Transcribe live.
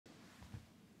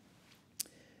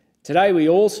Today we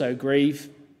also grieve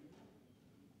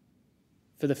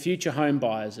for the future home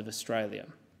buyers of Australia.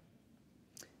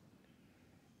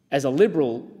 As a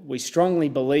Liberal, we strongly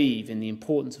believe in the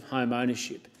importance of home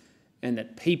ownership and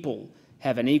that people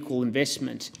have an equal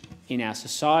investment in our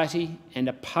society and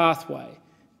a pathway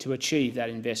to achieve that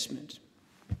investment.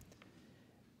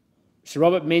 Sir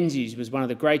Robert Menzies was one of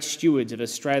the great stewards of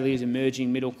Australia's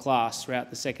emerging middle class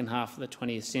throughout the second half of the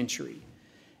 20th century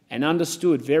and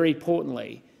understood very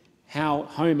importantly how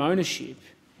home ownership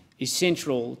is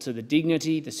central to the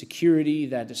dignity, the security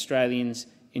that Australians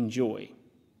enjoy.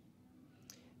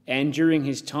 And during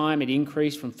his time, it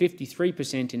increased from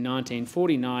 53% in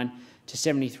 1949 to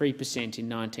 73% in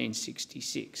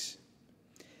 1966.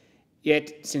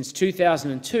 Yet, since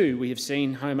 2002, we have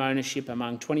seen home ownership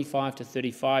among 25 to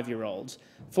 35-year-olds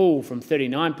fall from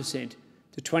 39%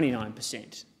 to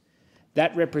 29%.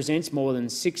 That represents more than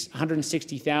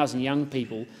 160,000 young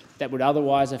people that would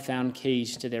otherwise have found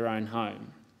keys to their own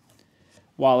home.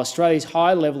 While Australia's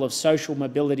high level of social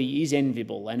mobility is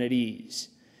enviable, and it is,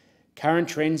 current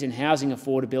trends in housing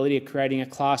affordability are creating a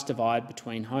class divide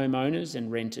between homeowners and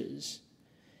renters.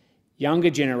 Younger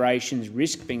generations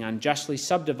risk being unjustly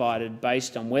subdivided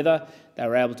based on whether they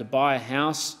were able to buy a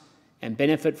house and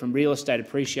benefit from real estate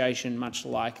appreciation, much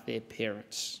like their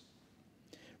parents.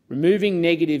 Removing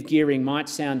negative gearing might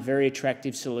sound a very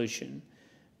attractive solution,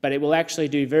 but it will actually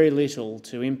do very little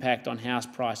to impact on house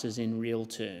prices in real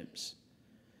terms.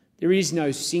 There is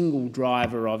no single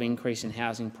driver of increase in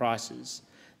housing prices.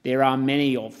 There are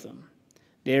many of them.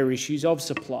 There are issues of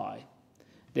supply.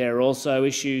 There are also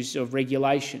issues of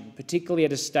regulation, particularly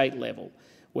at a state level,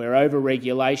 where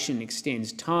over-regulation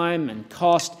extends time and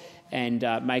cost and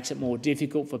makes it more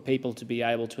difficult for people to be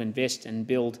able to invest and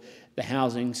build the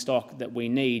housing stock that we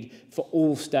need for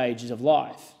all stages of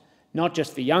life, not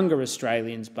just for younger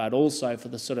Australians, but also for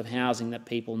the sort of housing that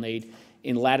people need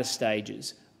in latter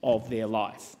stages of their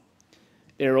life.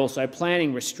 There are also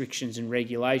planning restrictions and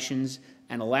regulations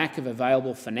and a lack of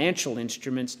available financial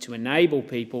instruments to enable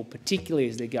people, particularly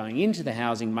as they're going into the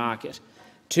housing market,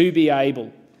 to be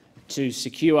able to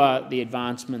secure the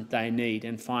advancement they need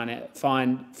and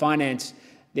finance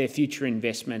their future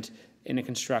investment in a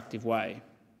constructive way.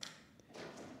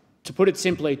 To put it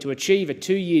simply, to achieve a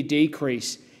 2-year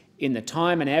decrease in the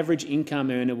time an average income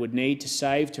earner would need to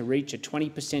save to reach a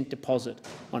 20% deposit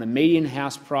on a median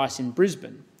house price in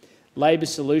Brisbane,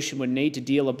 Labor's solution would need to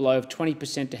deal a blow of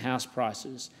 20% to house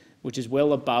prices, which is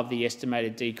well above the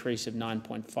estimated decrease of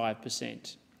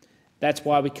 9.5%. That's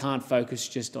why we can't focus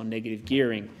just on negative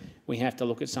gearing. We have to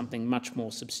look at something much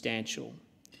more substantial.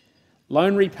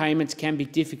 Loan repayments can be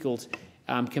difficult.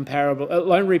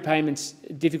 Loan repayments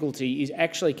difficulty is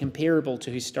actually comparable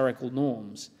to historical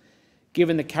norms.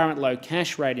 Given the current low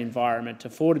cash rate environment,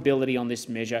 affordability on this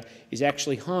measure is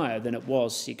actually higher than it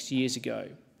was 6 years ago.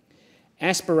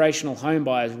 Aspirational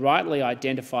homebuyers rightly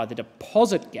identify the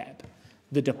deposit gap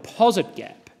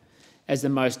as the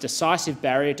most decisive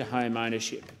barrier to home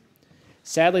ownership.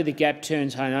 Sadly, the gap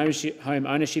turns home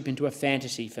ownership into a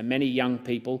fantasy for many young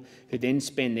people who then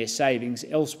spend their savings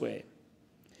elsewhere.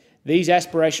 These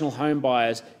aspirational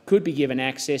homebuyers could be given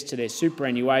access to their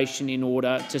superannuation in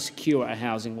order to secure a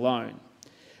housing loan.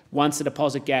 Once the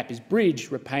deposit gap is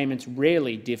bridged, repayments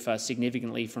rarely differ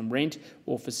significantly from rent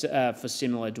or for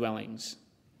similar dwellings.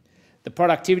 The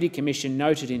Productivity Commission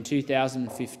noted in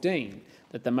 2015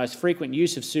 that the most frequent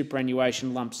use of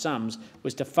superannuation lump sums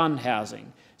was to fund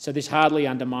housing, so this hardly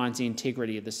undermines the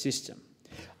integrity of the system.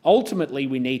 Ultimately,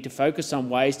 we need to focus on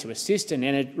ways to assist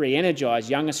and re-energise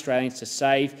young Australians to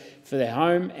save for their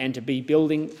home and to be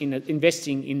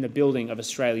investing in the building of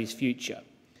Australia's future.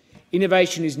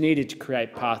 Innovation is needed to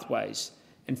create pathways,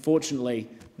 and fortunately,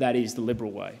 that is the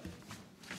Liberal way.